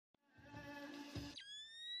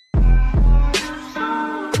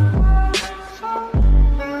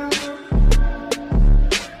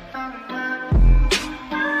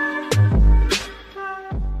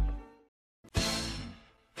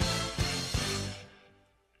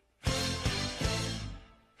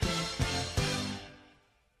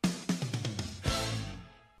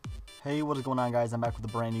Hey, what is going on, guys? I'm back with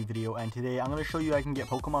a brand new video, and today I'm going to show you how I can get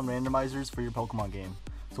Pokemon randomizers for your Pokemon game.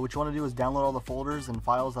 So what you want to do is download all the folders and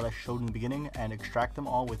files that I showed in the beginning and extract them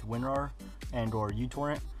all with Winrar and or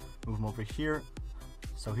µtorrent. Move them over here.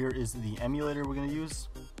 So here is the emulator we're going to use.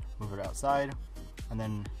 Move it outside. And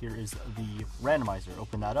then here is the randomizer.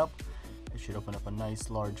 Open that up. It should open up a nice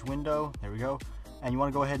large window. There we go. And you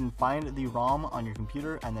want to go ahead and find the ROM on your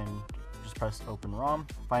computer and then just press open ROM,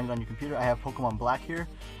 find it on your computer. I have Pokemon Black here,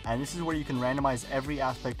 and this is where you can randomize every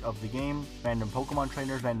aspect of the game. Random Pokemon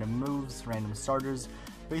trainers, random moves, random starters,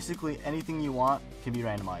 basically anything you want can be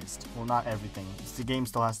randomized. Well, not everything, the game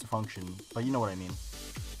still has to function, but you know what I mean.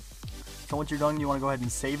 So once you're done, you want to go ahead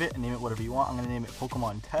and save it and name it whatever you want. I'm going to name it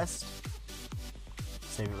Pokemon Test.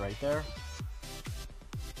 Save it right there.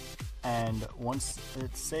 And once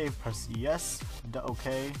it's saved, press yes,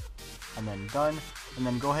 OK, and then done. And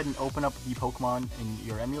then go ahead and open up the Pokemon in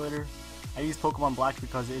your emulator. I use Pokemon Black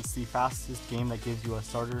because it's the fastest game that gives you a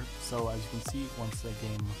starter. So as you can see, once the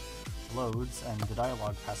game loads and the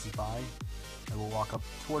dialogue passes by, I will walk up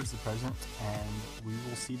towards the present and we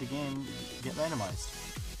will see the game get randomized.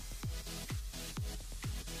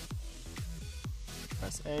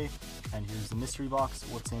 Press A, and here's the mystery box.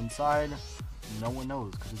 What's inside? No one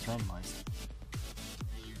knows because it's randomized.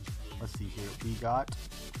 Let's see here. We got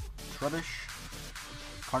Trubbish,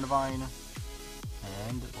 Carnivine,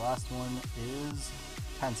 and the last one is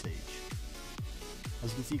Pansage. As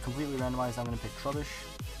you can see, completely randomized. I'm going to pick Trubbish.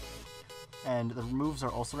 And the moves are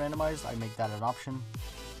also randomized. I make that an option.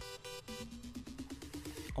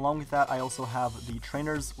 Along with that, I also have the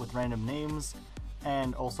trainers with random names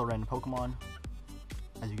and also random Pokemon.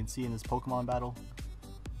 As you can see in this Pokemon battle,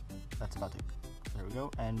 that's about to... There we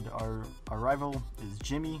go. And our rival is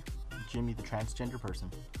Jimmy the transgender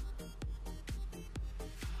person.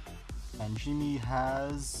 And Jimmy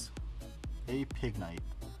has a Pignite.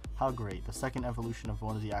 How great, the second evolution of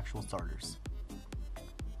one of the actual starters.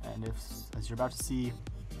 And if, as you're about to see,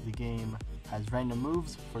 the game has random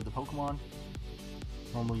moves for the Pokemon.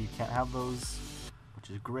 Normally you can't have those, which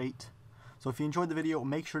is great. So if you enjoyed the video,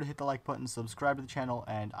 make sure to hit the like button, subscribe to the channel,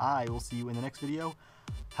 and I will see you in the next video.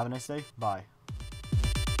 Have a nice day. Bye.